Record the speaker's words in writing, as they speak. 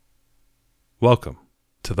Welcome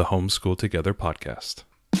to the Homeschool Together podcast.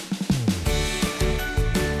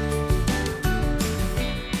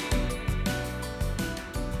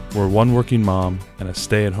 Where one working mom and a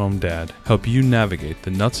stay-at-home dad help you navigate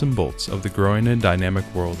the nuts and bolts of the growing and dynamic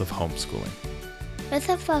world of homeschooling. With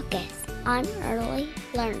a focus on early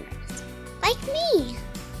learners, like me.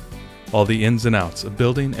 All the ins and outs of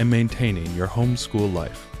building and maintaining your homeschool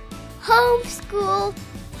life. Homeschool.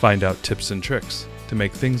 Find out tips and tricks to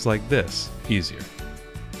make things like this easier.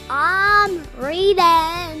 I'm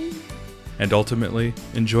reading. And ultimately,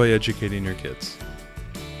 enjoy educating your kids.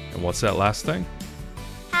 And what's that last thing?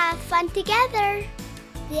 Have fun together.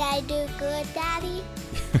 Did I do good, Daddy?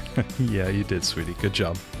 Yeah, you did, sweetie. Good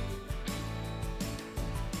job.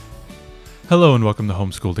 Hello and welcome to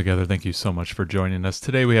Homeschool Together. Thank you so much for joining us.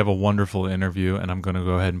 Today we have a wonderful interview, and I'm going to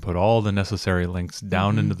go ahead and put all the necessary links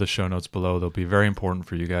down into the show notes below. They'll be very important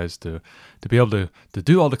for you guys to be able to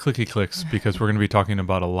do all the clicky clicks, because we're going to be talking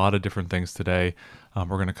about a lot of different things today.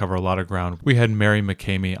 We're going to cover a lot of ground. We had Mary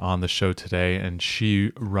McKemy on the show today, and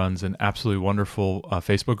she runs an absolutely wonderful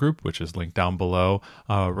Facebook group, which is linked down below,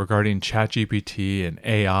 regarding ChatGPT and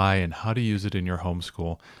AI and how to use it in your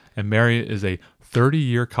homeschool. And Mary is a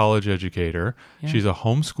 30-year college educator. Yeah. She's a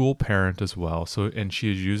homeschool parent as well. And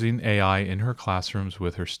she is using AI in her classrooms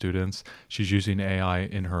with her students. She's using AI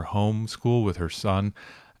in her homeschool with her son.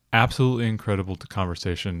 Absolutely incredible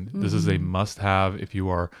conversation. Mm-hmm. This is a must-have if you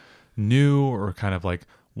are new or kind of like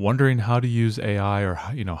wondering how to use AI, or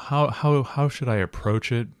how should I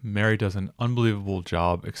approach it. Mary does an unbelievable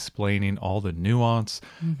job explaining all the nuance,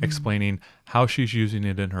 explaining how she's using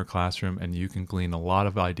it in her classroom, and you can glean a lot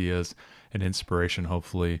of ideas and inspiration,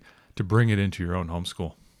 hopefully, to bring it into your own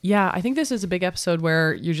homeschool. Yeah, I think this is a big episode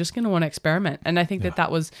where you're just going to want to experiment. And I think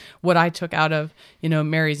that was what I took out of,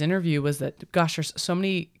 Mary's interview, was that, gosh, there's so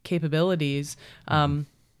many capabilities,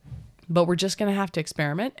 but we're just going to have to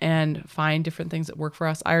experiment and find different things that work for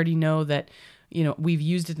us. I already know that, we've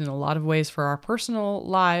used it in a lot of ways for our personal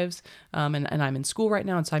lives, and I'm in school right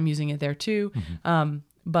now, and so I'm using it there too.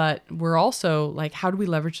 But we're also like, how do we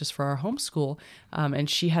leverage this for our homeschool? And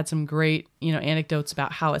she had some great, anecdotes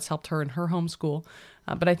about how it's helped her in her homeschool.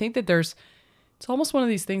 But I think that it's almost one of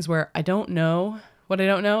these things where I don't know what I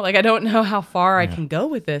don't know. Like, I don't know how far I can go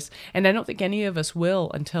with this. And I don't think any of us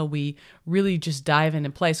will until we really just dive in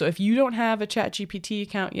and play. So if you don't have a ChatGPT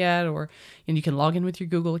account yet, and you can log in with your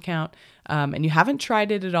Google account, and you haven't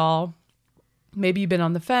tried it at all, maybe you've been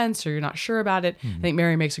on the fence or you're not sure about it, I think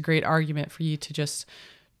Mary makes a great argument for you to just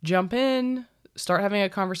jump in, start having a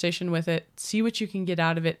conversation with it, see what you can get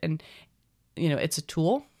out of it. And, it's a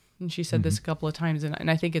tool. And she said this a couple of times,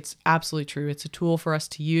 and I think it's absolutely true. It's a tool for us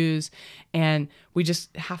to use, and we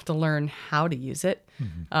just have to learn how to use it.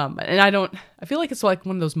 And I feel like it's like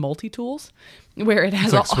one of those multi-tools where it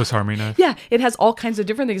has like Swiss Army knife. Yeah, it has all kinds of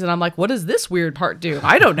different things. And I'm like, what does this weird part do?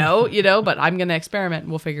 I don't know, but I'm going to experiment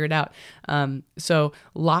and we'll figure it out. So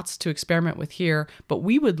lots to experiment with here, but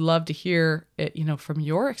we would love to hear it, from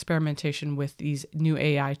your experimentation with these new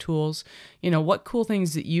AI tools, what cool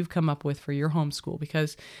things that you've come up with for your homeschool,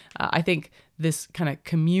 because I think this kind of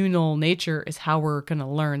communal nature is how we're going to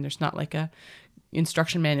learn. There's not like a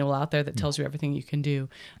instruction manual out there that tells you everything you can do.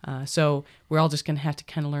 So we're all just going to have to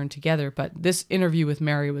kind of learn together. But this interview with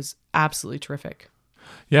Mary was absolutely terrific.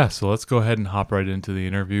 Yeah, so let's go ahead and hop right into the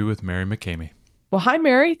interview with Mary McKemy. Well, hi,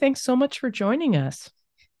 Mary. Thanks so much for joining us.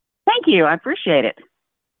 Thank you. I appreciate it.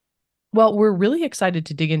 Well, we're really excited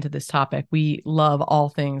to dig into this topic. We love all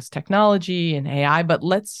things technology and AI, but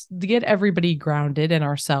let's get everybody grounded in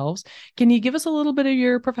ourselves. Can you give us a little bit of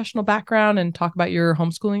your professional background and talk about your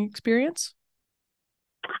homeschooling experience?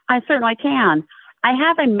 I certainly can. I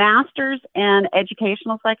have a master's in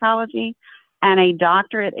educational psychology and a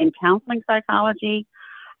doctorate in counseling psychology.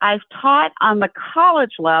 I've taught on the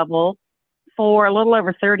college level for a little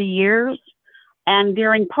over 30 years. And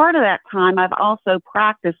during part of that time, I've also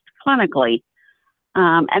practiced clinically.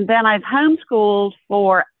 And then I've homeschooled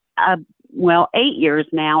for, 8 years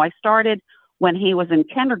now. I started when he was in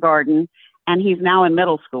kindergarten, and he's now in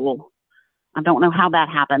middle school. I don't know how that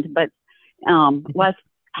happened, but life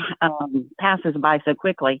passes by so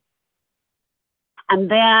quickly. And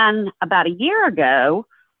then about a year ago,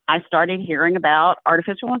 I started hearing about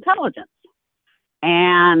artificial intelligence.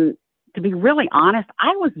 And to be really honest,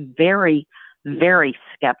 I was very, very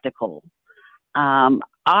skeptical.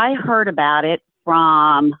 I heard about it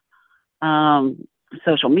from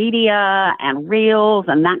social media and reels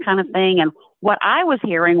and that kind of thing. And what I was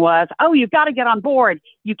hearing was, oh, you've got to get on board.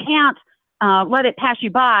 You can't let it pass you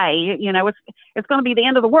by. It's going to be the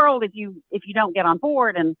end of the world if you don't get on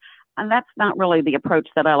board. And that's not really the approach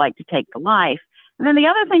that I like to take to life. And then the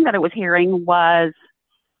other thing that I was hearing was,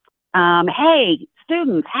 hey,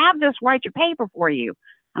 students, have this write your paper for you.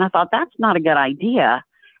 And I thought, that's not a good idea.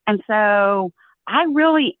 And so I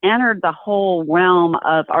really entered the whole realm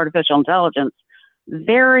of artificial intelligence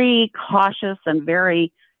very cautious and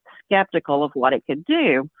very skeptical of what it could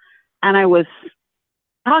do. And I was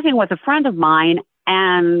talking with a friend of mine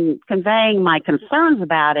and conveying my concerns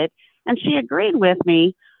about it, and she agreed with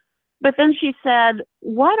me. But then she said,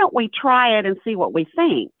 why don't we try it and see what we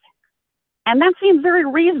think? And that seemed very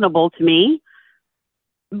reasonable to me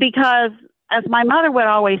because, as my mother would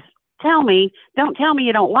always tell me, don't tell me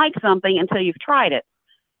you don't like something until you've tried it.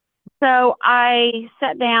 So I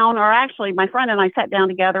sat down, or actually my friend and I sat down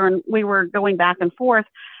together, and we were going back and forth.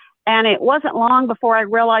 And it wasn't long before I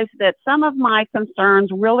realized that some of my concerns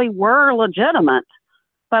really were legitimate,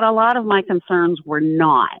 but a lot of my concerns were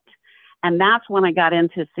not. And that's when I got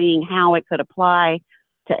into seeing how it could apply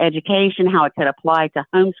to education, how it could apply to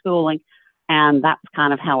homeschooling. And that's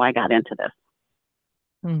kind of how I got into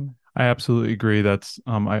this. I absolutely agree. That's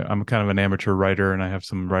I'm kind of an amateur writer, and I have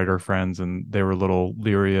some writer friends, and they were a little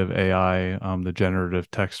leery of AI, the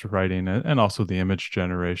generative text writing, and also the image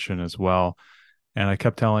generation as well. And I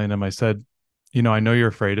kept telling them, I said, I know you're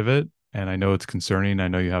afraid of it, and I know it's concerning. I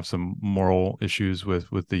know you have some moral issues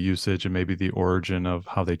with the usage and maybe the origin of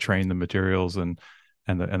how they train the materials and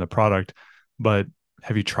the product. But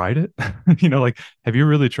have you tried it? Like, have you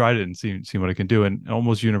really tried it and seen what it can do? And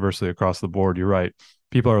almost universally across the board, you're right.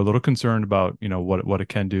 People are a little concerned about, what it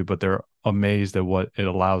can do, but they're amazed at what it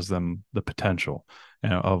allows them, the potential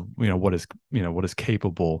of, what is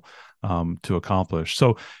capable to accomplish.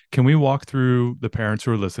 So can we walk through the parents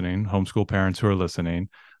who are listening, homeschool parents who are listening,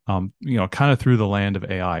 kind of through the land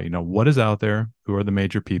of AI, what is out there, who are the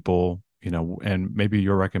major people, and maybe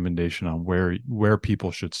your recommendation on where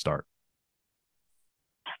people should start?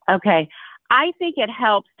 Okay. I think it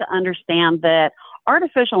helps to understand that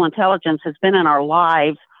artificial intelligence has been in our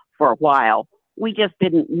lives for a while. We just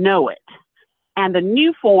didn't know it. And the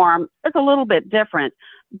new form is a little bit different.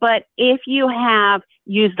 But if you have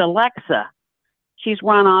used Alexa, she's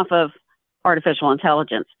run off of artificial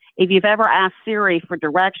intelligence. If you've ever asked Siri for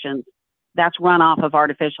directions, that's run off of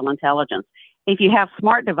artificial intelligence. If you have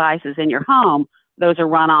smart devices in your home, those are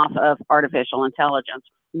run off of artificial intelligence.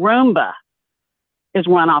 Roomba is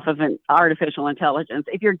run off of an artificial intelligence.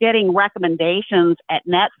 If you're getting recommendations at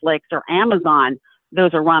Netflix or Amazon,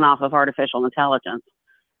 those are run off of artificial intelligence.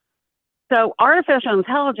 So artificial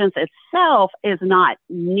intelligence itself is not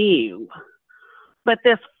new, but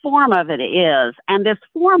this form of it is. And this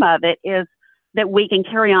form of it is that we can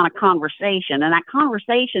carry on a conversation. And that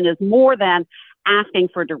conversation is more than asking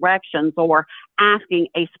for directions or asking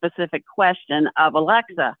a specific question of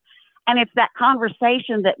Alexa. And it's that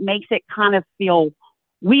conversation that makes it kind of feel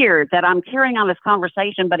weird that I'm carrying on this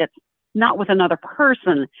conversation, but it's not with another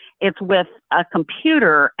person. It's with a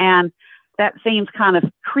computer, and that seems kind of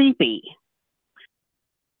creepy.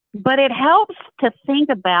 But it helps to think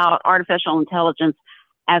about artificial intelligence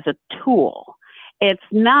as a tool. It's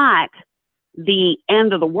not the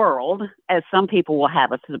end of the world, as some people will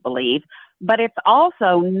have us to believe, but it's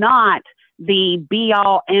also not the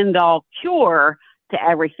be-all, end-all cure to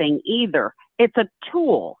everything either. It's a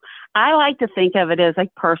tool. I like to think of it as a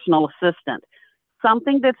personal assistant,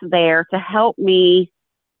 something that's there to help me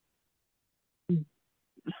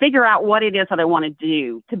figure out what it is that I want to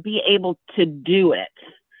do, to be able to do it,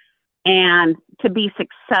 and to be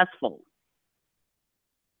successful.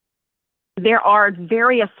 There are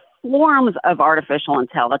various forms of artificial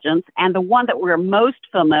intelligence, and the one that we're most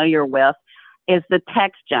familiar with is the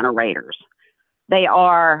text generators. They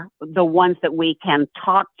are the ones that we can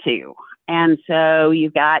talk to. And so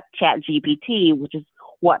you've got ChatGPT, which is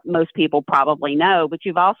what most people probably know, but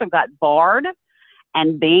you've also got Bard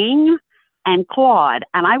and Bing and Claude.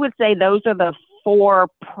 And I would say those are the four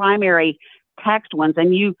primary text ones.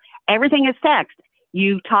 And everything is text.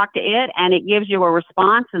 You talk to it and it gives you a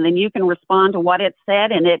response, and then you can respond to what it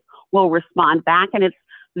said and it will respond back. And it's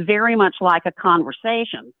very much like a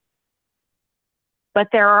conversation. But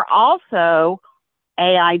there are also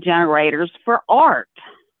AI generators for art,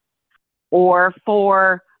 or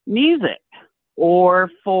for music, or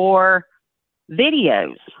for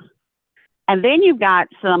videos. And then you've got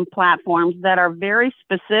some platforms that are very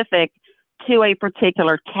specific to a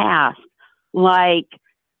particular task, like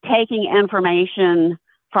taking information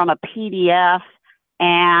from a PDF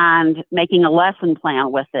and making a lesson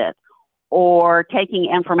plan with it, or taking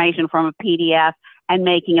information from a PDF and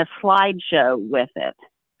making a slideshow with it.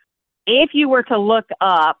 If you were to look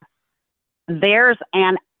up, there's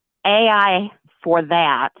an AI for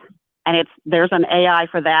that, and there's an AI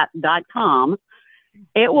for that.com,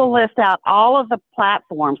 It will list out all of the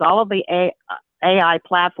platforms, all of the AI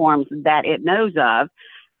platforms that it knows of.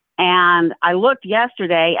 And I looked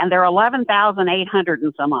yesterday, and there are 11,800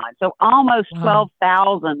 and some odd. So almost Wow.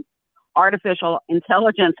 12,000 artificial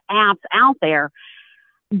intelligence apps out there.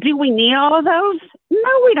 Do we need all of those?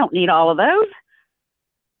 No, we don't need all of those.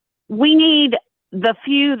 We need the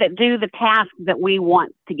few that do the task that we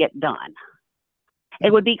want to get done.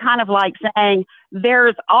 It would be kind of like saying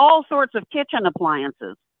there's all sorts of kitchen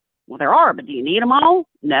appliances. Well, there are, but do you need them all?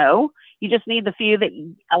 No. You just need the few that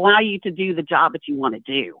allow you to do the job that you want to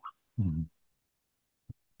do. Mhm.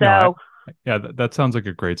 So, Yeah, that sounds like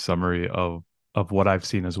a great summary of what I've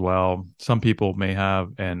seen as well. Some people may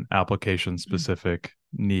have an application specific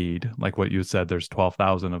need, like what you said. There's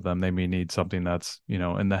 12,000 of them. They may need something that's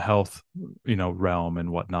in the health realm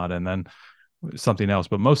and whatnot, and then something else.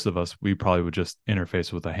 But most of us, we probably would just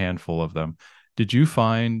interface with a handful of them. Did you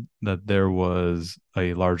find that there was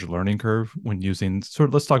a large learning curve when using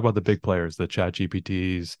let's talk about the big players, the Chat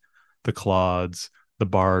GPTs, the Claudes, the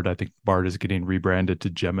Bard? I think Bard is getting rebranded to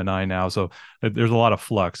Gemini now. So there's a lot of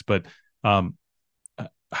flux, but um,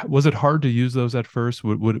 was it hard to use those at first?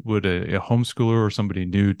 Would a homeschooler or somebody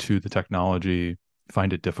new to the technology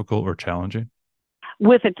find it difficult or challenging?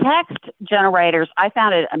 with the text generators, I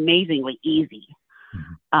found it amazingly easy.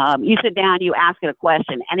 You sit down, you ask it a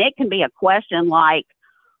question, and it can be a question like,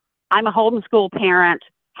 I'm a homeschool parent.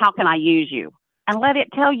 How can I use you? And let it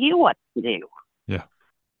tell you what to do. Yeah.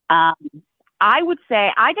 I would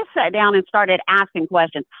say I just sat down and started asking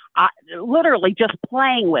questions, literally just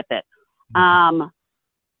playing with it.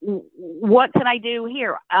 What can I do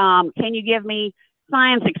here? Can you give me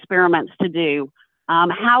science experiments to do?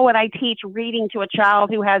 How would I teach reading to a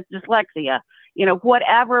child who has dyslexia?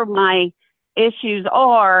 Whatever my issues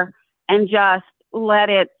are, and just let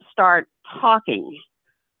it start talking,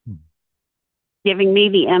 giving me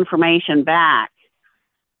the information back.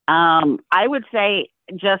 I would say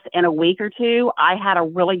just in a week or two, I had a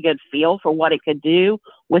really good feel for what it could do.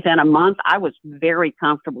 Within a month, I was very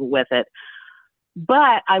comfortable with it.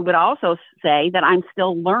 But I would also say that I'm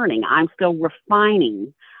still learning. I'm still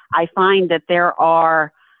refining. I find that there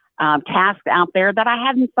are tasks out there that I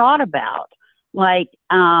hadn't thought about. Like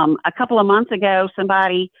a couple of months ago,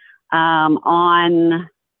 somebody on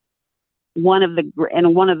one of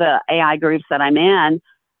the AI groups that I'm in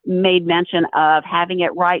made mention of having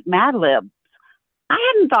it write Mad Libs.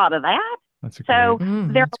 I hadn't thought of that. That's a So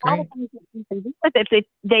great. there are a lot of things that you can do with it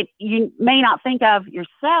that you may not think of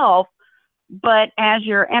yourself, but as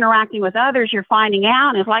you're interacting with others, you're finding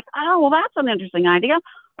out, and it's like, oh, well, that's an interesting idea.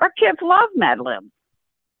 Our kids love Mad Libs.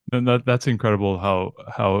 And that's incredible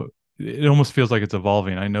how it almost feels like it's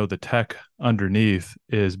evolving. I know the tech underneath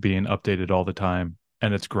is being updated all the time,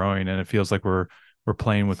 and it's growing, and it feels like we're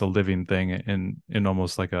playing with a living thing in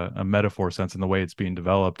almost like a metaphor sense in the way it's being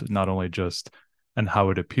developed, not only just and how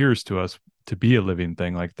it appears to us to be a living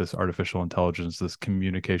thing, like this artificial intelligence, this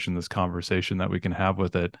communication, this conversation that we can have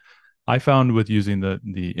with it. I found with using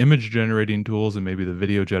the image generating tools and maybe the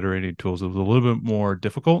video generating tools, it was a little bit more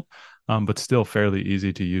difficult, but still fairly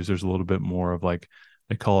easy to use. There's a little bit more of like,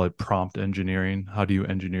 they call it prompt engineering. How do you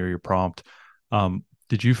engineer your prompt?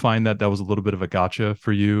 Did you find that was a little bit of a gotcha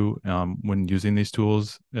for you when using these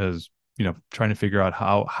tools, as trying to figure out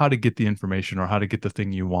how to get the information or how to get the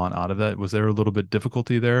thing you want out of that? Was there a little bit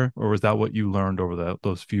difficulty there, or was that what you learned over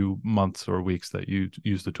those few months or weeks that you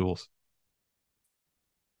used the tools?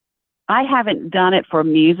 I haven't done it for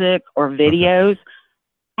music or videos. Okay.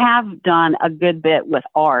 Have done a good bit with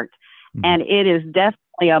art, and it is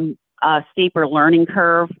definitely a steeper learning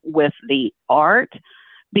curve with the art,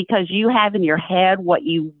 because you have in your head what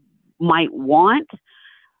you might want,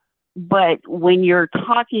 but when you're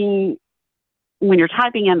typing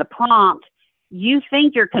in the prompt, you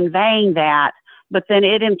think you're conveying that, but then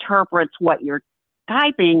it interprets what you're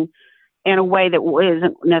typing in a way that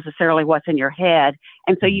isn't necessarily what's in your head.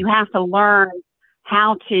 And so you have to learn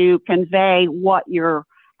how to convey what you're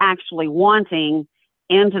actually wanting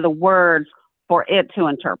into the words for it to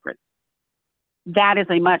interpret. That is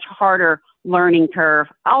a much harder learning curve,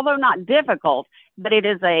 although not difficult, but it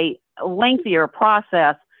is a lengthier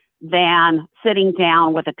process than sitting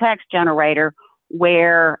down with a text generator,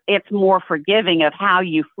 where it's more forgiving of how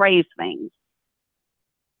you phrase things.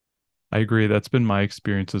 I agree. That's been my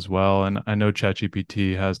experience as well. And I know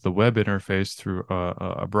ChatGPT has the web interface through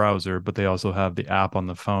a browser, but they also have the app on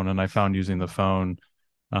the phone. And I found using the phone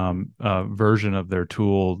version of their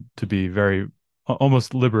tool to be very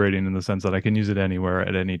almost liberating, in the sense that I can use it anywhere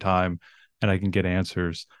at any time and I can get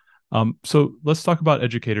answers. So let's talk about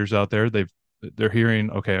educators out there. they're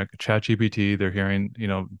hearing, okay, like ChatGPT, they're hearing,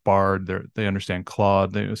 Bard, they understand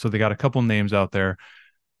Claude. So they got a couple names out there.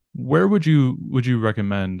 Where would you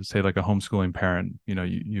recommend, say, like a homeschooling parent?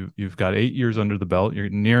 You've got 8 years under the belt. You're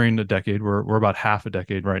nearing a decade. We're about half a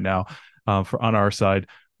decade right now, for on our side.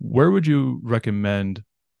 Where would you recommend,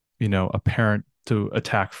 a parent to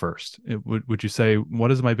attack first? Would you say,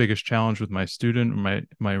 what is my biggest challenge with my student,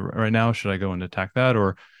 my right now? Should I go and attack that,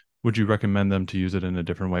 or would you recommend them to use it in a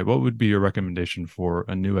different way? What would be your recommendation for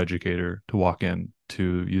a new educator to walk in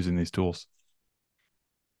to using these tools?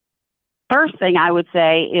 First thing I would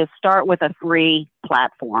say is start with a free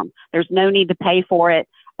platform. There's no need to pay for it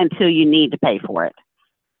until you need to pay for it.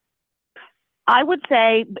 I would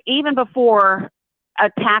say even before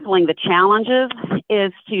tackling the challenges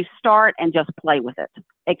is to start and just play with it.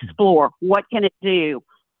 Explore. What can it do?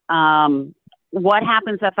 What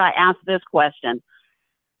happens if I ask this question?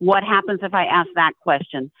 What happens if I ask that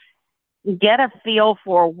question? Get a feel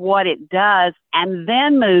for what it does and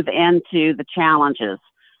then move into the challenges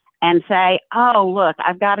and say, oh, look,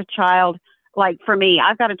 I've got a child, like for me,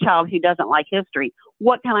 I've got a child who doesn't like history.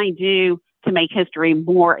 What can I do to make history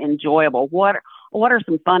more enjoyable? What are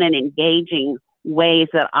some fun and engaging ways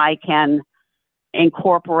that I can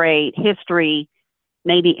incorporate history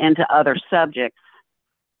maybe into other subjects?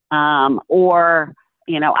 Or,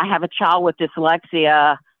 I have a child with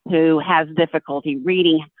dyslexia who has difficulty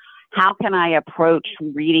reading. How can I approach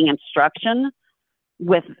reading instruction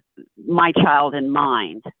with my child in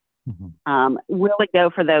mind? Really go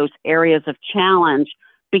for those areas of challenge,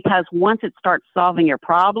 because once it starts solving your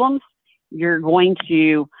problems, you're going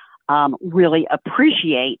to really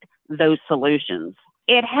appreciate those solutions.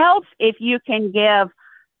 It helps if you can give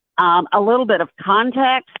a little bit of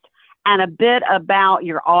context and a bit about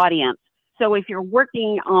your audience. So if you're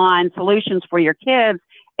working on solutions for your kids,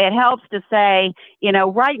 it helps to say,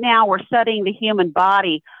 right now we're studying the human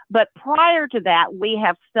body, but prior to that, we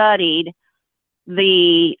have studied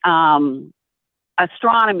the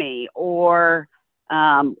astronomy or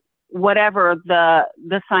whatever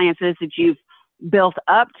the science is that you've built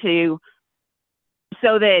up to,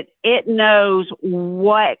 so that it knows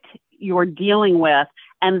what you're dealing with.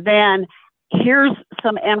 And then here's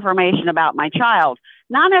some information about my child,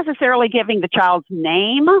 not necessarily giving the child's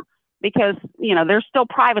name, because, there's still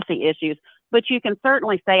privacy issues, but you can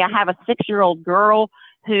certainly say, I have a 6-year-old girl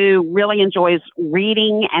who really enjoys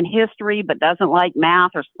reading and history, but doesn't like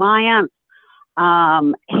math or science.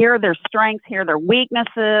 Here are their strengths, here are their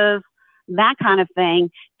weaknesses, that kind of thing.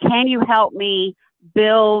 Can you help me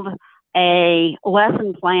build a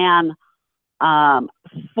lesson plan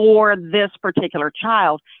for this particular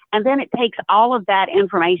child? And then it takes all of that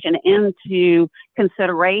information into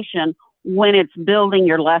consideration when it's building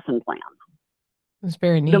your lesson plan. That's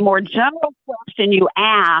very neat. The more general question you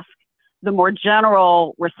ask, the more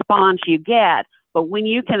general response you get. But when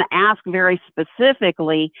you can ask very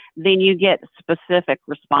specifically, then you get specific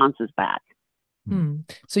responses back.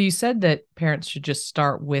 So you said that parents should just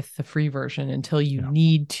start with the free version until you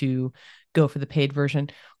need to go for the paid version.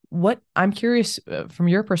 I'm curious from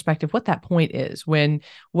your perspective, what that point is.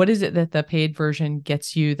 What is it that the paid version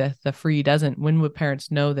gets you that the free doesn't? When would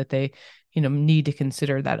parents know that they, need to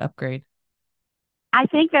consider that upgrade? I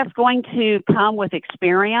think that's going to come with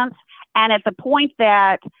experience. And at the point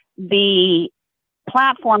that the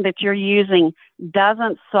platform that you're using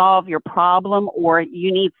doesn't solve your problem, or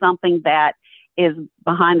you need something that is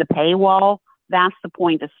behind the paywall, that's the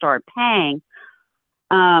point to start paying.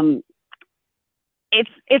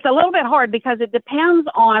 It's a little bit hard because it depends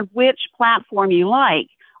on which platform you like.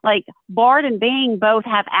 Like Bard and Bing both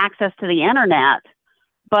have access to the internet,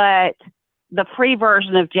 but the free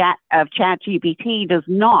version of ChatGPT does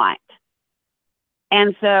not.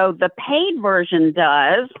 And so the paid version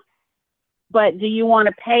does, but do you want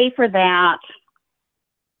to pay for that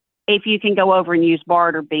if you can go over and use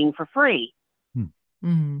Bard or Bing for free?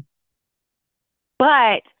 Mm-hmm.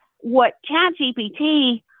 But what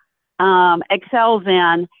ChatGPT excels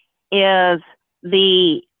in is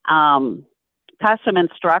the custom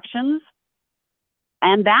instructions.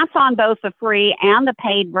 And that's on both the free and the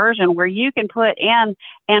paid version, where you can put in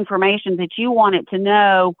information that you want it to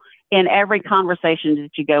know in every conversation that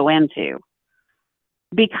you go into.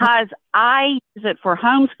 Because I use it for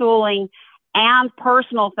homeschooling and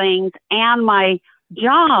personal things and my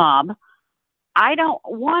job, I don't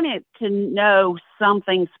want it to know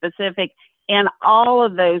something specific in all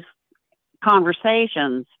of those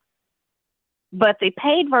conversations. But the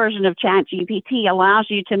paid version of ChatGPT allows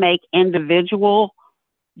you to make individual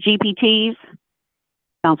GPTs.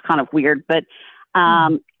 Sounds kind of weird, but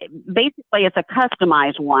basically it's a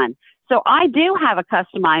customized one. So I do have a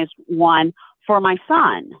customized one for my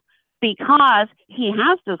son because he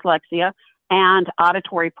has dyslexia and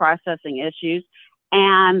auditory processing issues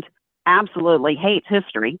and absolutely hates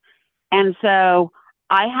history. And so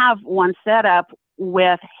I have one set up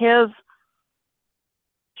with his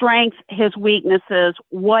strengths, his weaknesses,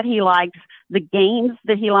 what he likes, the games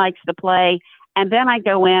that he likes to play. And then I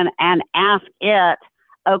go in and ask it,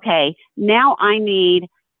 okay, now I need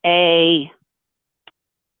a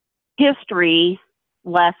history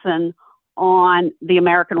lesson on the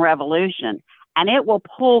American Revolution. And it will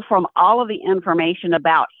pull from all of the information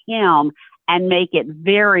about him and make it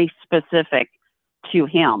very specific to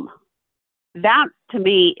him. That, to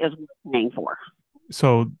me, is what I'm paying for.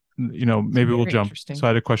 So, maybe we'll jump. Interesting. So I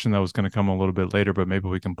had a question that was going to come a little bit later, but maybe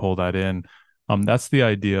we can pull that in. That's the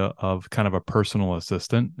idea of kind of a personal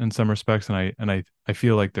assistant in some respects. And I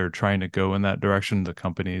feel like they're trying to go in that direction. The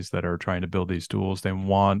companies that are trying to build these tools, they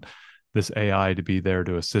want this AI to be there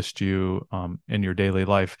to assist you in your daily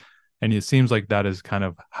life. And it seems like that is kind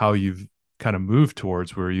of how you've kind of moved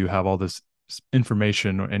towards, where you have all this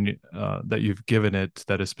information and that you've given it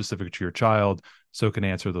that is specific to your child, so it can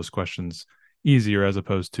answer those questions easier, as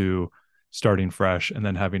opposed to starting fresh and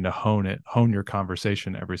then having to hone your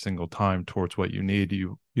conversation every single time towards what you need.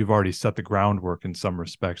 You've already set the groundwork in some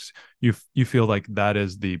respects. You feel like that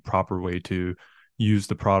is the proper way to use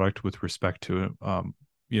the product with respect to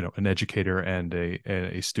an educator and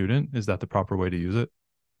a student. Is that the proper way to use it?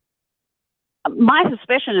 My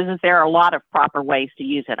suspicion is that there are a lot of proper ways to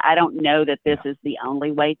use it. I don't know that this is the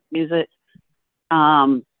only way to use it.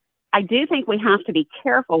 I do think we have to be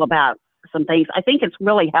careful about some things. I think it's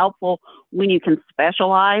really helpful when you can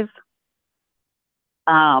specialize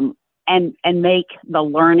and make the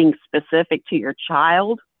learning specific to your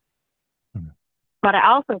child. But I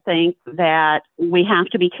also think that we have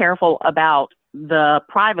to be careful about the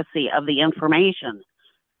privacy of the information.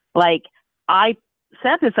 Like, I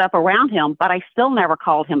set this up around him, but I still never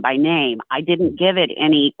called him by name. I didn't give it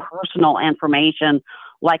any personal information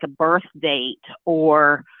like a birth date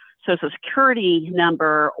or social security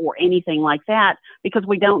number or anything like that, because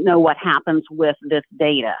we don't know what happens with this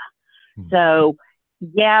data. So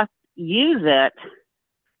yes, use it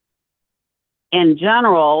in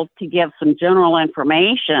general to give some general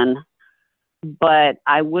information, but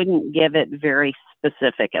I wouldn't give it very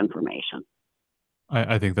specific information.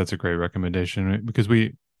 I think that's a great recommendation, because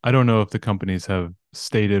I don't know if the companies have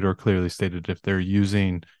stated or clearly stated if they're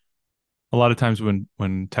using, a lot of times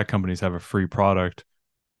when tech companies have a free product,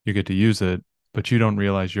 you get to use it, but you don't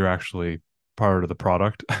realize you're actually part of the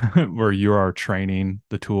product where you are training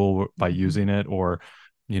the tool by using it, or,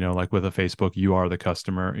 like with a Facebook, you are the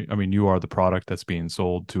customer. I mean, you are the product that's being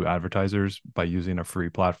sold to advertisers by using a free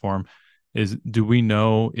platform. Do we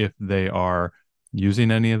know if they are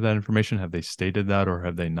using any of that information? Have they stated that, or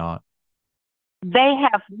have they not? They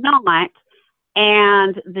have not,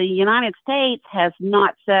 and the United States has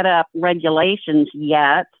not set up regulations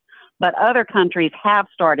yet, but other countries have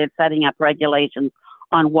started setting up regulations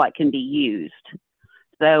on what can be used.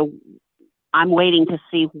 So I'm waiting to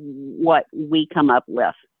see what we come up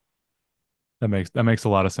with. That makes a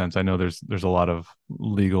lot of sense. I know there's a lot of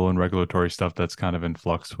legal and regulatory stuff that's kind of in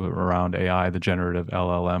flux around AI, the generative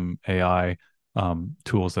LLM AI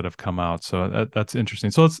tools that have come out. So that's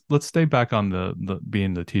interesting. So let's stay back on the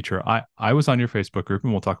being the teacher. I was on your Facebook group,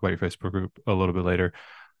 and we'll talk about your Facebook group a little bit later.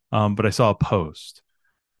 But I saw a post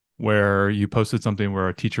where you posted something where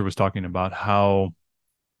a teacher was talking about how,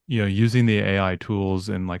 using the AI tools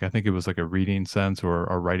in, like, I think it was like a reading sense or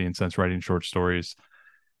a writing sense, writing short stories.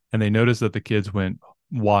 And they noticed that the kids went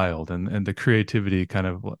wild, and the creativity kind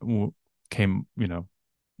of came,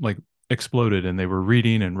 like exploded, and they were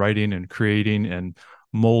reading and writing and creating and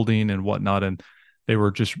molding and whatnot. And they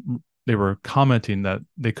were commenting that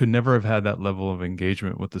they could never have had that level of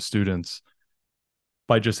engagement with the students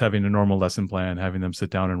by just having a normal lesson plan, having them sit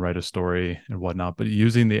down and write a story and whatnot. But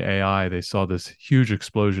using the AI, they saw this huge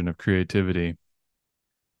explosion of creativity.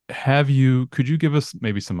 Could you give us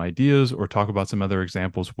maybe some ideas or talk about some other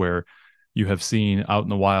examples where you have seen out in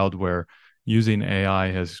the wild where using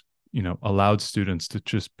AI has, allowed students to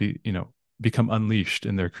just become unleashed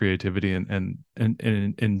in their creativity, and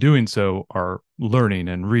in doing so are learning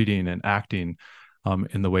and reading and acting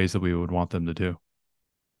in the ways that we would want them to do?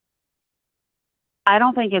 I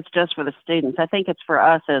don't think it's just for the students. I think it's for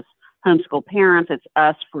us as homeschool parents. It's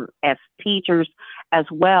us as teachers as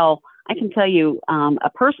well. I can tell you a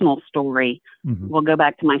personal story. Mm-hmm. We'll go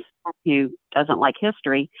back to my son who doesn't like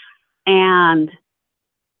history. And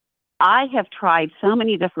I have tried so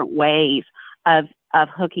many different ways of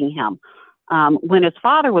hooking him. When his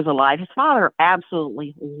father was alive, his father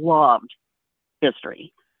absolutely loved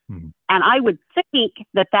history. And I would think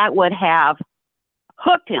that that would have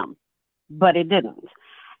hooked him, but it didn't.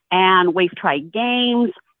 And we've tried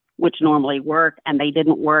games, which normally work, and they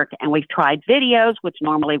didn't work. And we've tried videos, which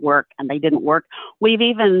normally work, and they didn't work. We've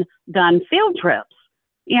even done field trips.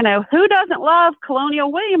 You know, who doesn't love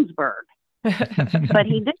Colonial Williamsburg? But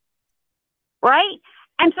he did, right?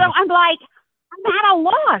 And so I'm like, I'm at a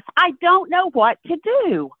loss. I don't know what to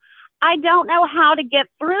do. I don't know how to get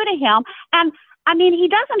through to him. And I mean, he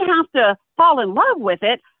doesn't have to fall in love with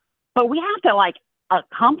it, but we have to like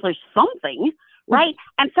accomplish something, right?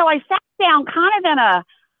 And so I sat down kind of in a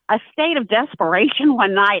state of desperation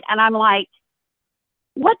one night, and I'm like,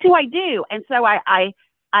 what do I do? And so I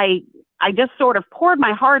just sort of poured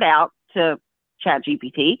my heart out to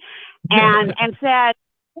ChatGPT and said,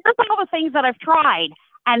 here's all the things that I've tried,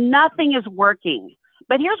 and nothing is working.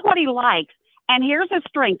 But here's what he likes, and here's his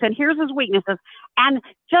strengths, and here's his weaknesses, and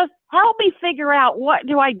just help me figure out what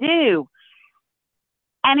do I do.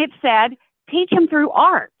 And it said, teach him through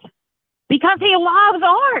art, because he loves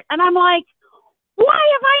art. And I'm like, why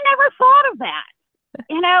have I never thought of that?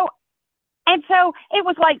 You know? And so it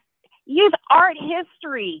was like, use art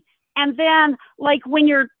history. And then like when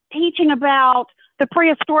you're teaching about the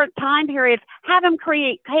prehistoric time periods, have him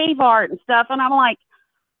create cave art and stuff. And I'm like,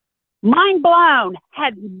 mind blown,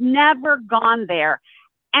 had never gone there.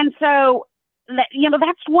 And so, you know,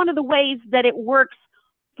 that's one of the ways that it works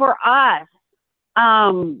for us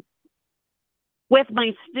with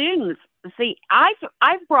my students. See,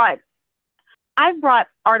 I've brought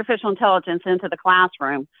artificial intelligence into the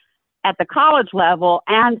classroom at the college level,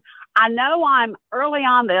 and I know I'm early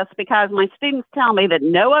on this because my students tell me that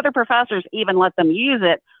no other professors even let them use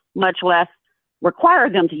it, much less require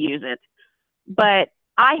them to use it. But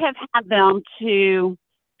I have had them to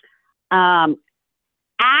have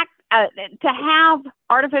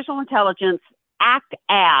artificial intelligence act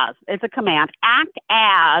as, it's a command, act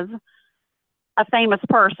as a famous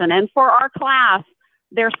person. And for our class,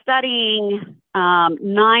 they're studying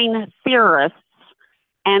 9 theorists.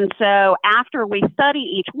 And so after we study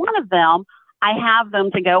each one of them, I have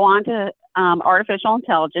them to go on to artificial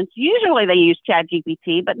intelligence. Usually they use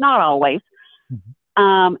ChatGPT, but not always.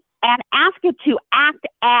 And ask it to act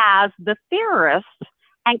as the theorist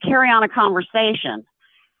and carry on a conversation.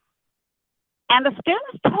 And the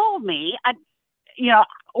students told me, you know,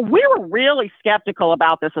 we were really skeptical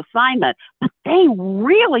about this assignment, but they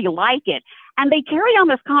really like it. And they carry on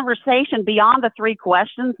this conversation beyond the 3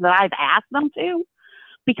 questions that I've asked them to,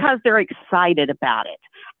 because they're excited about it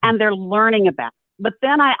and they're learning about it. But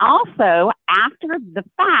then I also, after the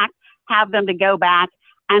fact, have them to go back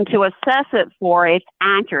and to assess it for its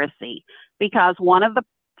accuracy. Because one of the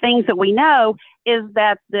things that we know is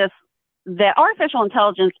that that artificial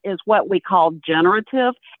intelligence is what we call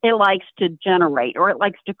generative. It likes to generate, or it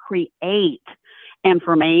likes to create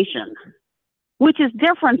information, which is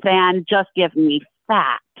different than just give me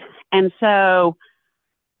fact. And so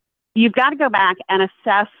you've got to go back and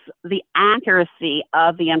assess the accuracy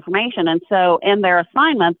of the information. And so in their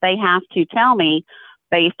assignment, they have to tell me,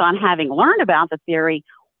 based on having learned about the theory,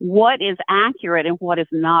 what is accurate and what is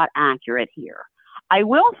not accurate here. I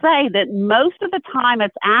will say that most of the time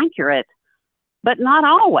it's accurate, but not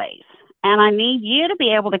always. And I need you to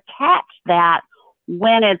be able to catch that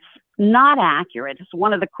when it's not accurate. It's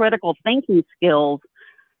one of the critical thinking skills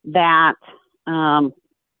that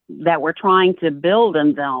we're trying to build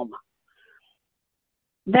in them.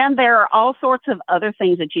 Then there are all sorts of other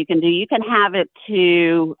things that you can do. You can have it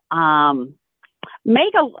to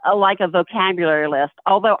make a vocabulary list,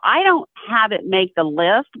 although I don't have it make the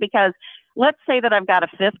list, because let's say that I've got a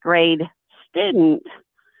 5th grade student.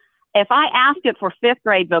 If I ask it for 5th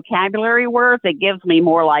grade vocabulary words, it gives me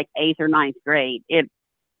more like 8th or 9th grade. It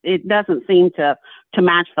doesn't seem to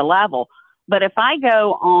match the level. But if I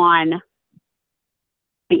go on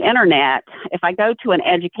the internet, if I go to an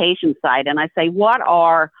education site and I say, what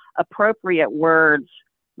are appropriate words,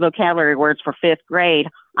 vocabulary words for 5th grade,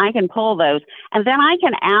 I can pull those. And then I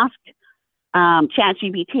can ask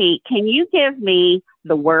ChatGPT, can you give me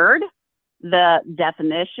the word, the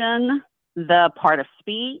definition, the part of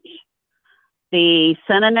speech, the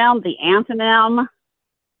synonym, the antonym,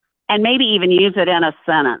 and maybe even use it in a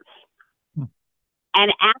sentence.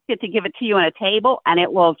 And ask it to give it to you in a table, and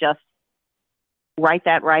it will just write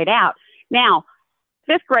that right out. Now,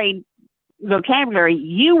 5th grade vocabulary,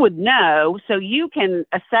 you would know, so you can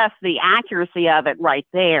assess the accuracy of it right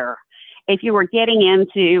there. If you were getting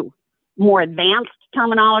into more advanced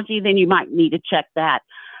terminology, then you might need to check that.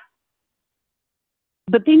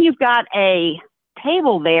 But then you've got a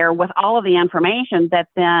table there with all of the information that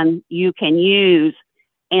then you can use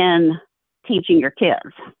in teaching your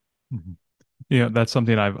kids. Mhm. Yeah, that's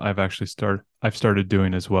something I've started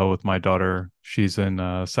doing as well with my daughter. She's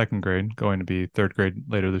in second grade, going to be third grade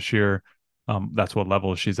later this year. That's what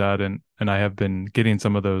level she's at, and I have been getting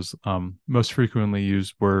some of those most frequently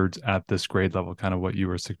used words at this grade level, kind of what you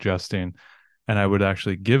were suggesting. And I would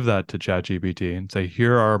actually give that to ChatGPT and say,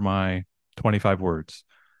 "Here are my 25 words.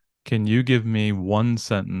 Can you give me one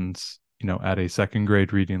sentence, at a second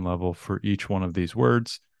grade reading level for each one of these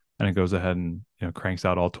words?" And it goes ahead and, cranks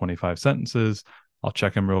out all 25 sentences. I'll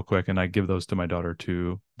check them real quick and I give those to my daughter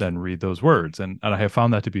to then read those words. And I have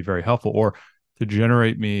found that to be very helpful, or to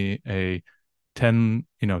generate me a 10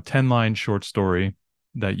 line short story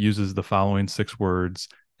that uses the following 6 words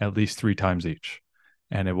at least 3 times each.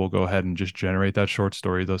 And it will go ahead and just generate that short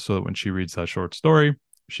story, though, so that when she reads that short story,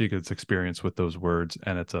 she gets experience with those words.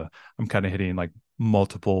 And I'm kind of hitting like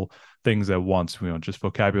multiple things at once, just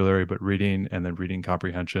vocabulary, but reading and then reading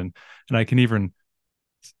comprehension. And I can even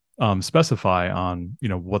specify on,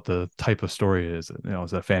 what the type of story is.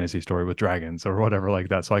 Is it a fantasy story with dragons or whatever like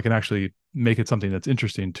that? So I can actually make it something that's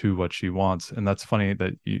interesting to what she wants. And that's funny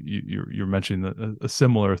that you're mentioning a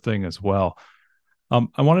similar thing as well.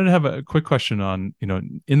 I wanted to have a quick question on,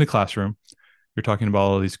 in the classroom, you're talking about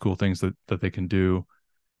all of these cool things that they can do.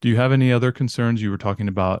 Do you have any other concerns? You were talking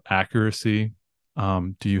about accuracy.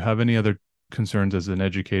 Do you have any other concerns as an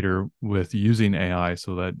educator with using AI,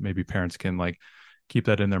 so that maybe parents can like keep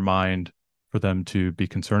that in their mind for them to be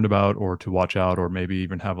concerned about or to watch out, or maybe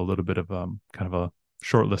even have a little bit of kind of a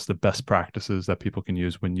short list of best practices that people can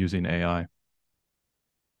use when using AI?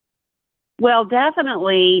 Well,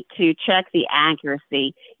 definitely to check the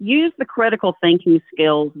accuracy, use the critical thinking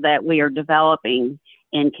skills that we are developing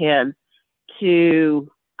in kids to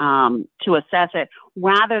assess it,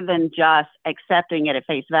 rather than just accepting it at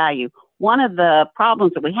face value. One of the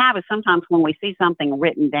problems that we have is sometimes when we see something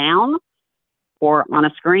written down or on a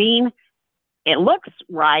screen, it looks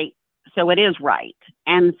right, so it is right.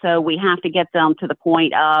 And so we have to get them to the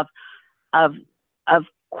point of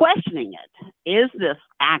questioning it. Is this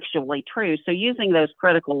actually true? So using those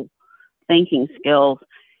critical thinking skills.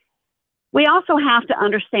 We also have to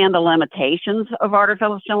understand the limitations of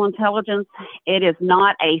artificial intelligence. It is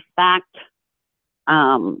not a fact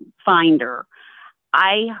finder.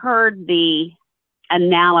 I heard the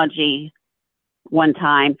analogy one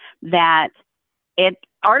time that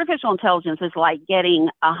artificial intelligence is like getting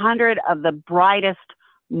 100 of the brightest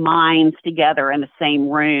minds together in the same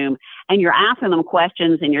room, and you're asking them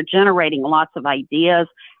questions and you're generating lots of ideas,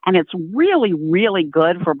 and it's really, really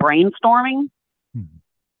good for brainstorming. Mm-hmm.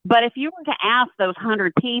 But if you were to ask those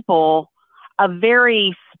 100 people a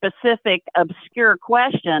very specific, obscure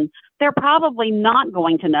question, they're probably not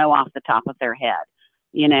going to know off the top of their head.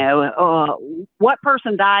 What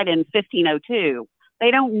person died in 1502?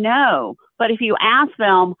 They don't know. But if you ask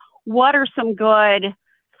them, what are some good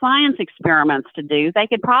science experiments to do, they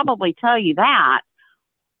could probably tell you that,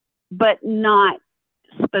 but not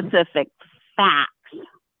specific facts.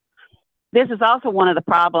 This is also one of the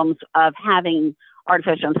problems of having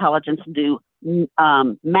artificial intelligence do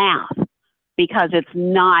math, because it's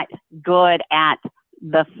not good at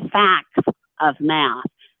the facts of math.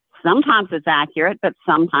 Sometimes it's accurate, but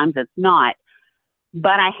sometimes it's not.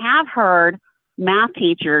 But I have heard math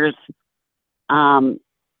teachers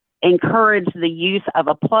encourage the use of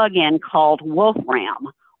a plugin called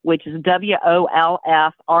Wolfram, which is WOLFRAM.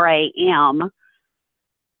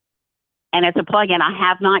 And it's a plugin. I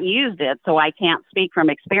have not used it, so I can't speak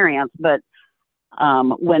from experience. But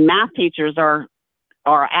when math teachers are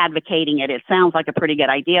advocating it, it sounds like a pretty good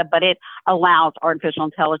idea, but it allows artificial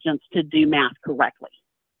intelligence to do math correctly.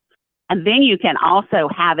 And then you can also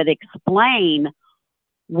have it explain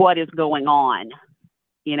what is going on.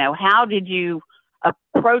 How did you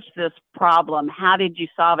approach this problem? How did you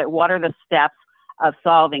solve it? What are the steps of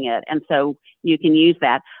solving it? And so you can use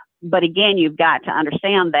that. But again, you've got to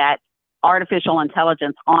understand that artificial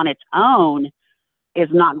intelligence on its own is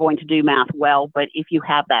not going to do math well. But if you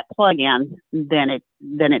have that plug-in, then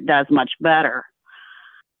it does much better.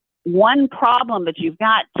 One problem that you've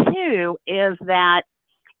got too is that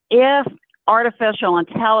if artificial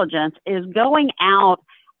intelligence is going out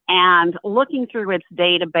and looking through its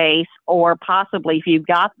database, or possibly if you've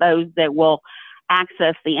got those that will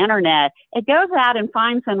access the internet, it goes out and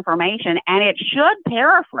finds information, and it should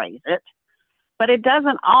paraphrase it, but it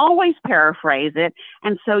doesn't always paraphrase it.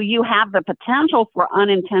 And so you have the potential for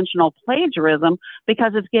unintentional plagiarism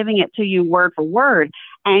because it's giving it to you word for word.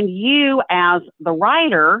 And you, as the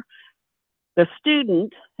writer, the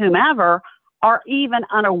student, whomever, are even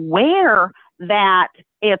unaware that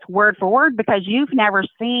it's word for word because you've never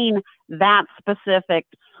seen that specific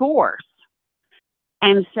source.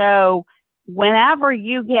 And so whenever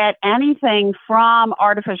you get anything from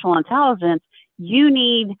artificial intelligence, you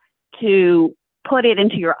need to put it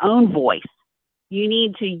into your own voice. You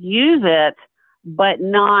need to use it, but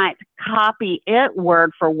not copy it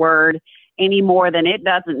word for word any more than it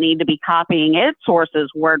doesn't need to be copying its sources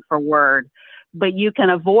word for word. But you can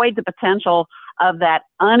avoid the potential of that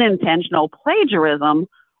unintentional plagiarism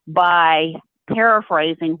by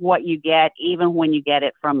paraphrasing what you get, even when you get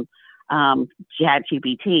it from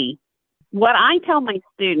ChatGPT. What I tell my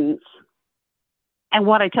students, and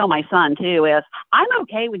what I tell my son too, is I'm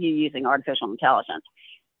okay with you using artificial intelligence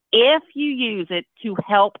if you use it to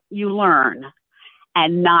help you learn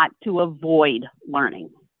and not to avoid learning.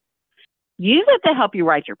 Use it to help you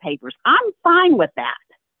write your papers. I'm fine with that.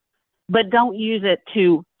 But don't use it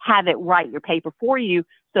to have it write your paper for you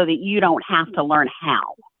so that you don't have to learn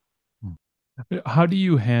how. How do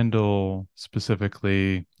you handle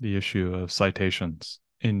specifically the issue of citations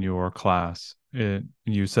in your class?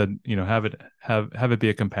 You said, have it be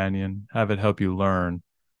a companion, have it help you learn.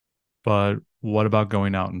 But what about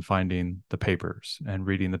going out and finding the papers and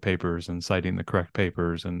reading the papers and citing the correct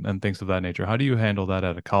papers and things of that nature? How do you handle that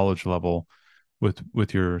at a college level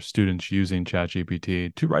with your students using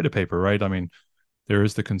ChatGPT to write a paper, right? I mean, there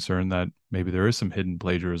is the concern that maybe there is some hidden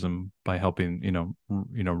plagiarism by helping,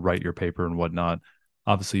 write your paper and whatnot.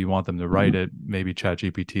 Obviously, you want them to write it. Maybe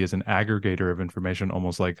ChatGPT is an aggregator of information,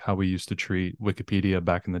 almost like how we used to treat Wikipedia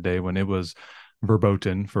back in the day when it was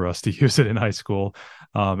verboten for us to use it in high school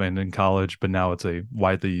and in college. But now it's a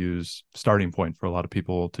widely used starting point for a lot of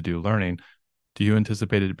people to do learning. Do you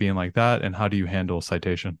anticipate it being like that? And how do you handle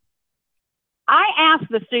citation? I ask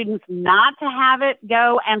the students not to have it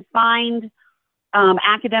go and find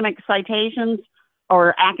academic citations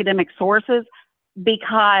or academic sources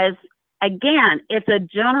because, again, it's a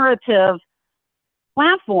generative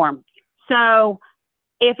platform. So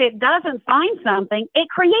if it doesn't find something, it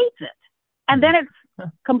creates it. And then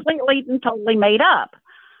it's completely and totally made up.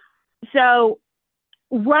 So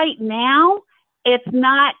right now, it's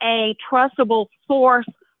not a trustable source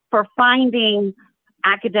for finding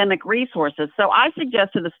academic resources. So I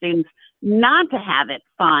suggest to the students not to have it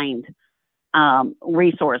find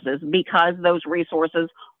resources because those resources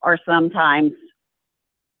are sometimes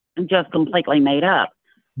just completely made up.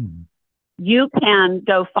 Mm-hmm. You can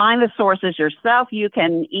go find the sources yourself. You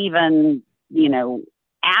can even,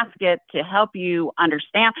 ask it to help you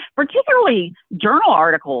understand, particularly journal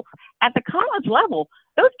articles. At the college level,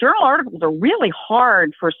 those journal articles are really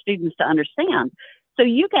hard for students to understand. So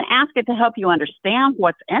you can ask it to help you understand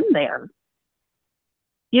what's in there.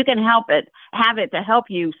 You can have it to help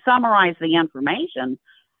you summarize the information,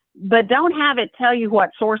 but don't have it tell you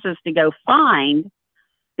what sources to go find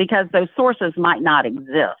because those sources might not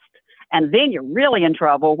exist. And then you're really in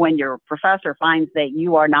trouble when your professor finds that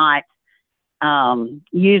you are not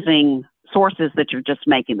using sources that you're just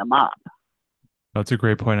making them up. That's a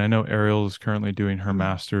great point. I know Ariel is currently doing her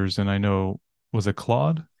master's, and I know, was it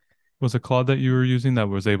Claude? Was it Claude that you were using that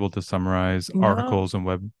was able to summarize articles and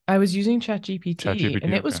web? I was using ChatGPT,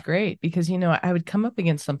 and it was great because, I would come up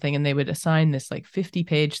against something and they would assign this like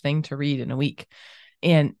 50-page thing to read in a week.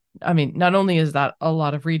 And I mean, not only is that a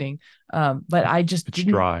lot of reading, but I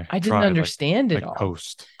didn't understand it all.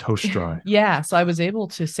 Toast dry. Yeah. So I was able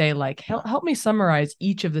to say like, help me summarize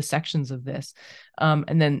each of the sections of this.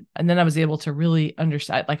 And then I was able to really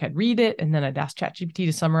understand, like I'd read it and then I'd ask ChatGPT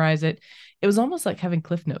to summarize it. It was almost like having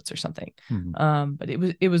Cliff Notes or something. Mm-hmm. But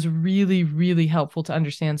it was really, really helpful to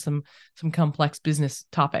understand some complex business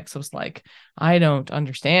topics. I was like, I don't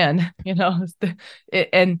understand,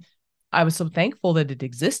 and I was so thankful that it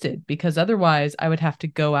existed because otherwise I would have to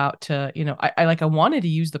go out to, I wanted to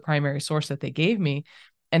use the primary source that they gave me,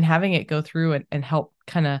 and having it go through and help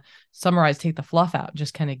kind of summarize, take the fluff out,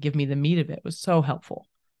 just kind of give me the meat of it was so helpful.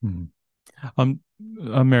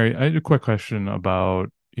 Mary, I had a quick question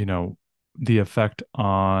about, the effect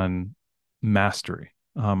on mastery.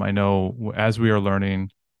 I know as we are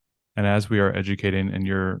learning and as we are educating, and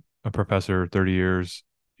you're a professor 30 years,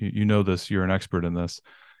 you know this, you're an expert in this.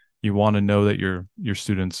 You want to know that your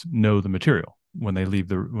students know the material when they leave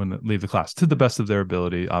the class to the best of their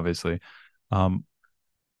ability, obviously.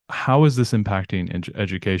 How is this impacting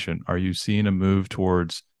education? Are you seeing a move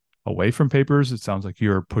towards away from papers? It sounds like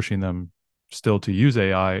you're pushing them still to use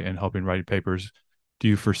AI and helping write papers. Do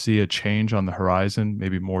you foresee a change on the horizon,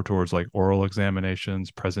 maybe more towards like oral examinations,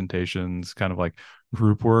 presentations, kind of like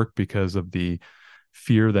group work because of the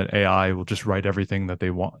fear that AI will just write everything that they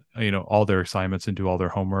want, all their assignments and do all their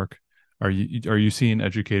homework? Are you seeing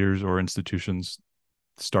educators or institutions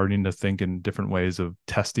starting to think in different ways of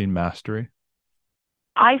testing mastery?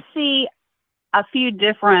 I see a few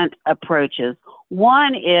different approaches.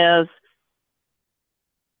 One is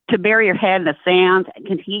to bury your head in the sand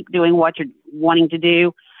and keep doing what you're wanting to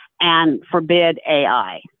do and forbid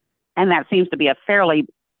AI. And that seems to be a fairly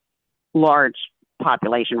large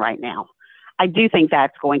population right now. I do think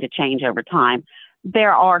that's going to change over time.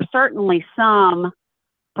 There are certainly some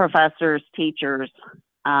professors, teachers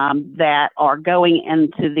that are going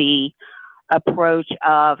into the approach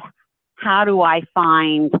of how do I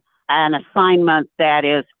find an assignment that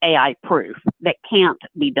is AI proof, that can't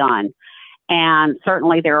be done. And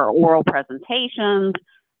certainly there are oral presentations,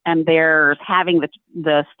 and there's having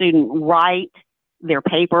the student write their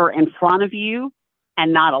paper in front of you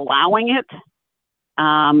and not allowing it.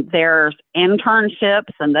 There's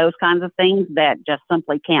internships and those kinds of things that just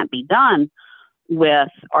simply can't be done with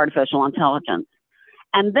artificial intelligence.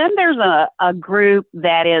 And then there's a group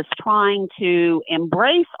that is trying to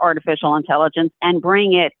embrace artificial intelligence and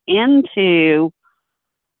bring it into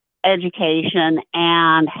education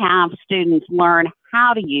and have students learn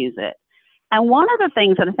how to use it. And one of the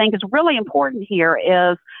things that I think is really important here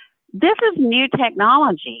is this is new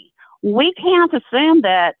technology. We can't assume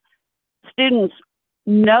that students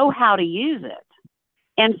know how to use it.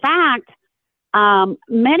 In fact,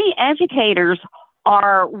 many educators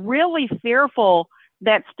are really fearful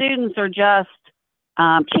that students are just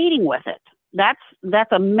cheating with it.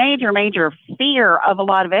 That's a major fear of a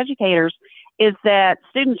lot of educators, is that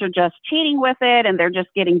students are just cheating with it and they're just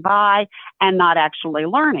getting by and not actually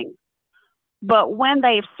learning. But when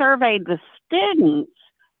they've surveyed the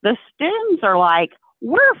students are like,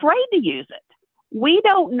 we're afraid to use it. We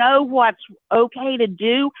don't know what's okay to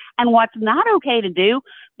do and what's not okay to do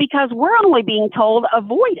because we're only being told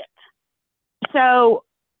avoid it. So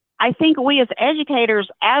I think we as educators,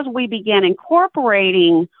 as we begin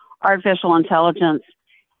incorporating artificial intelligence,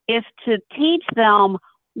 is to teach them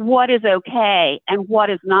what is okay and what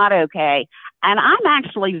is not okay. And I'm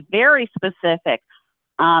actually very specific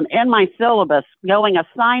in my syllabus, going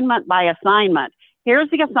assignment by assignment. Here's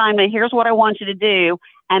the assignment. Here's what I want you to do.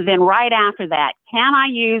 And then right after that, can I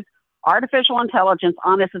use artificial intelligence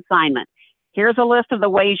on this assignment? Here's a list of the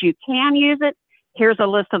ways you can use it. Here's a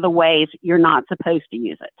list of the ways you're not supposed to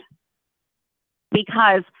use it.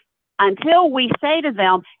 Because until we say to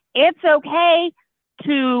them, it's okay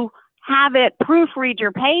to have it proofread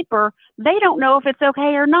your paper, they don't know if it's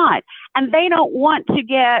okay or not. And they don't want to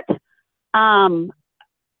get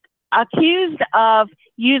accused of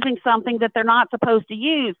using something that they're not supposed to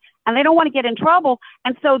use. And they don't want to get in trouble.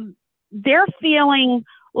 And so they're feeling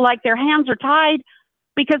like their hands are tied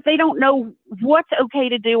because they don't know what's okay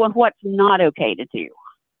to do and what's not okay to do.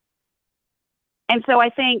 And so I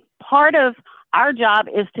think part of our job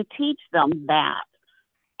is to teach them that.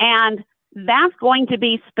 And that's going to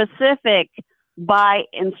be specific by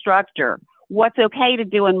instructor. What's okay to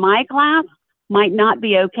do in my class might not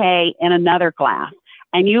be okay in another class.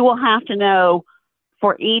 And you will have to know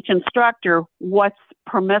for each instructor what's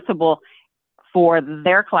permissible for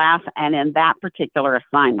their class and in that particular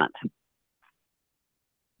assignment.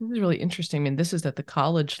 This is really interesting. I mean, this is at the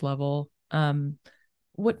college level.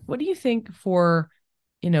 What do you think for,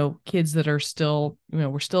 kids that are still,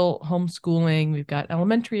 we're still homeschooling, we've got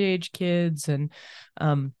elementary age kids, and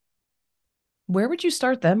where would you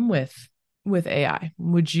start them with AI?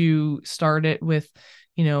 Would you start it with,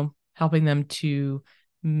 helping them to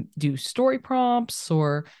do story prompts,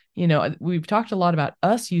 or, we've talked a lot about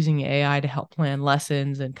us using AI to help plan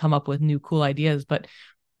lessons and come up with new cool ideas, but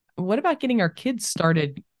what about getting our kids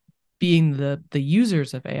started being the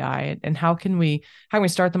users of AI, and how can we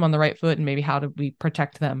start them on the right foot, and maybe how do we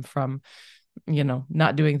protect them from,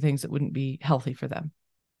 not doing things that wouldn't be healthy for them?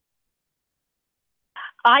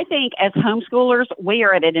 I think as homeschoolers, we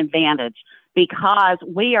are at an advantage because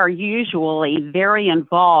we are usually very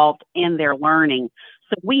involved in their learning.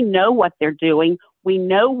 So we know what they're doing. We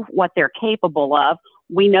know what they're capable of.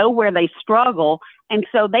 We know where they struggle. And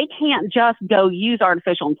so they can't just go use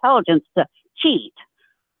artificial intelligence to cheat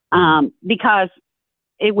because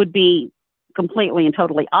it would be completely and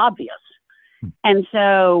totally obvious. And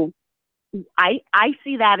so I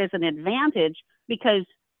see that as an advantage because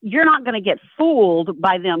you're not going to get fooled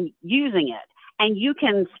by them using it. And you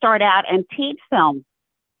can start out and teach them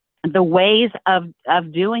the ways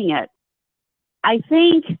of doing it. I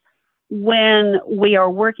think when we are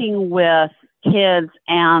working with kids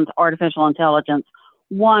and artificial intelligence,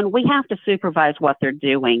 one, we have to supervise what they're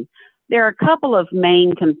doing. There are a couple of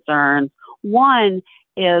main concerns. One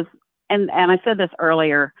is, and I said this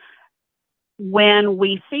earlier, when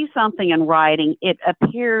we see something in writing, it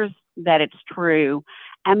appears that it's true.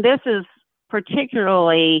 And this is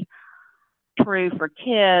particularly true for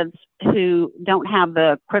kids who don't have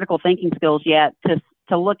the critical thinking skills yet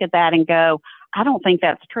to look at that and go, I don't think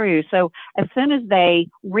that's true. So as soon as they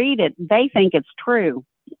read it, they think it's true.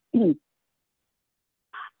 And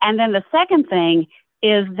then the second thing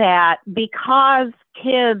is that because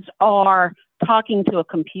kids are talking to a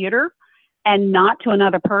computer and not to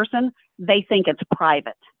another person, they think it's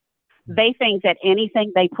private. They think that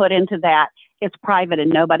anything they put into that is private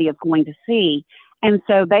and nobody is going to see. And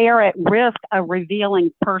so they are at risk of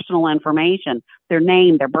revealing personal information, their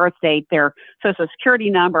name, their birth date, their social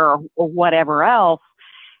security number, or whatever else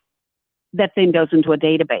that then goes into a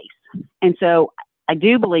database. And so I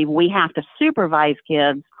do believe we have to supervise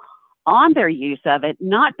kids on their use of it,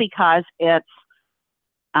 not because it's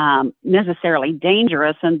necessarily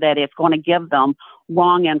dangerous and that it's going to give them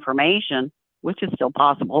wrong information, which is still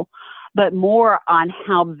possible, but more on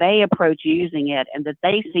how they approach using it, and that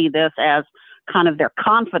they see this as kind of their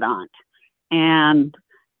confidant, and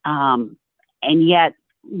yet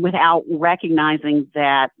without recognizing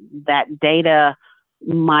that data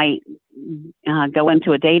might go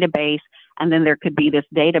into a database, and then there could be this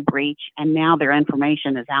data breach, and now their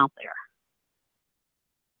information is out there.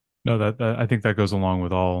 No, that I think that goes along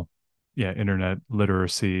with all, internet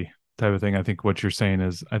literacy type of thing. I think what you're saying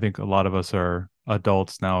is, I think a lot of us are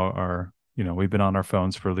adults now, we've been on our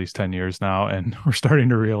phones for at least 10 years now, and we're starting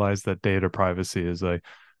to realize that data privacy is a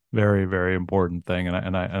very, very important thing.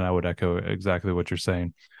 And I would echo exactly what you're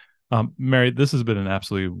saying. Mary, this has been an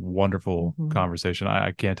absolutely wonderful conversation.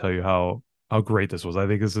 I can't tell you how great this was. I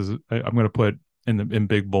think I'm going to put in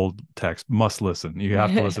big bold text, must listen. You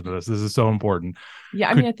have to listen to this. This is so important. Yeah,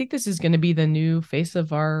 I think this is going to be the new face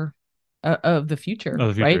of our of the future,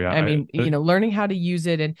 right? Yeah. I mean, learning how to use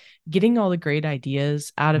it and getting all the great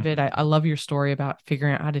ideas out of it. I love your story about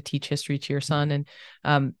figuring out how to teach history to your son.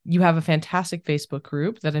 And you have a fantastic Facebook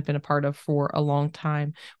group that I've been a part of for a long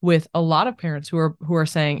time, with a lot of parents who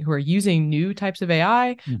are using new types of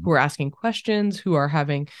AI, who are asking questions, who are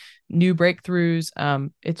having new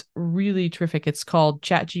breakthroughs. It's really terrific. It's called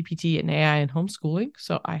ChatGPT and AI and Homeschooling.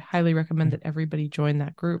 So I highly recommend that everybody join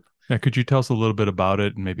that group. Yeah, could you tell us a little bit about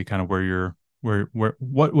it, and maybe kind of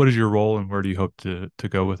what is your role, and where do you hope to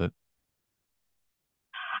go with it?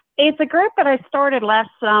 It's a group that I started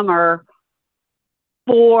last summer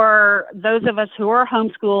for those of us who are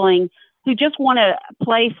homeschooling, who just want a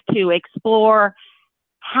place to explore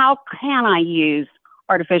how can I use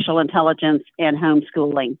artificial intelligence in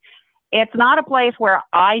homeschooling. It's not a place where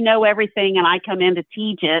I know everything and I come in to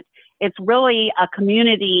teach it. It's really a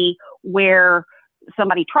community where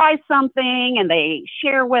somebody tries something and they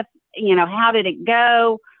share with, how did it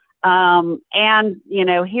go? And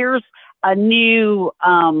here's a new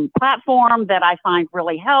platform that I find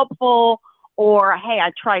really helpful, or, hey,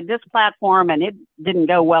 I tried this platform and it didn't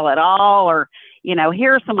go well at all, or,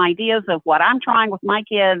 here's some ideas of what I'm trying with my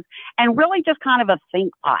kids, and really just kind of a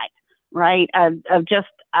think pot, right? Of just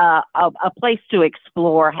a place to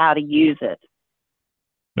explore how to use it.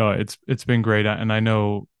 No, it's been great. And I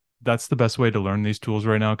know that's the best way to learn these tools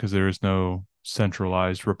right now, because there is no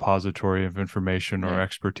centralized repository of information or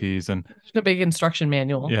expertise, and there's no big instruction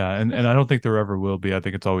manual. Yeah. And I don't think there ever will be. I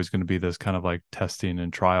think it's always going to be this kind of like testing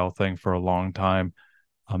and trial thing for a long time.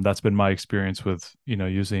 That's been my experience with,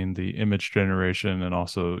 using the image generation and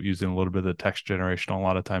also using a little bit of the text generation. A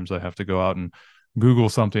lot of times I have to go out and Google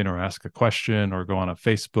something or ask a question or go on a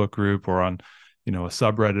Facebook group or on, a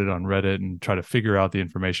subreddit on Reddit and try to figure out the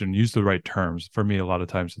information, use the right terms. For me, a lot of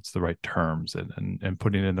times it's the right terms and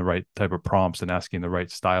putting in the right type of prompts and asking the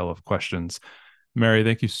right style of questions. Mary,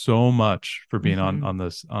 thank you so much for being on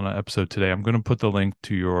an episode today. I'm going to put the link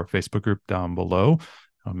to your Facebook group down below.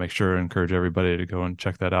 I'll make sure to encourage everybody to go and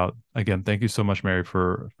check that out. Again, thank you so much, Mary,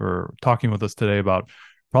 for talking with us today about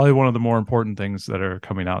probably one of the more important things that are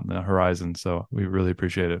coming out in the horizon. So we really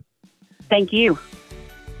appreciate it. Thank you.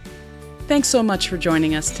 Thanks so much for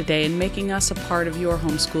joining us today and making us a part of your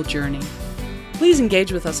homeschool journey. Please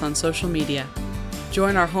engage with us on social media.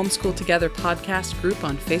 Join our Homeschool Together podcast group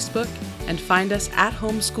on Facebook and find us at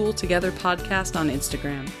Homeschool Together Podcast on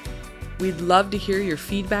Instagram. We'd love to hear your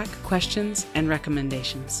feedback, questions, and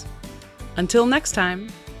recommendations. Until next time,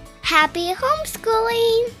 Happy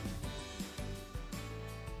homeschooling!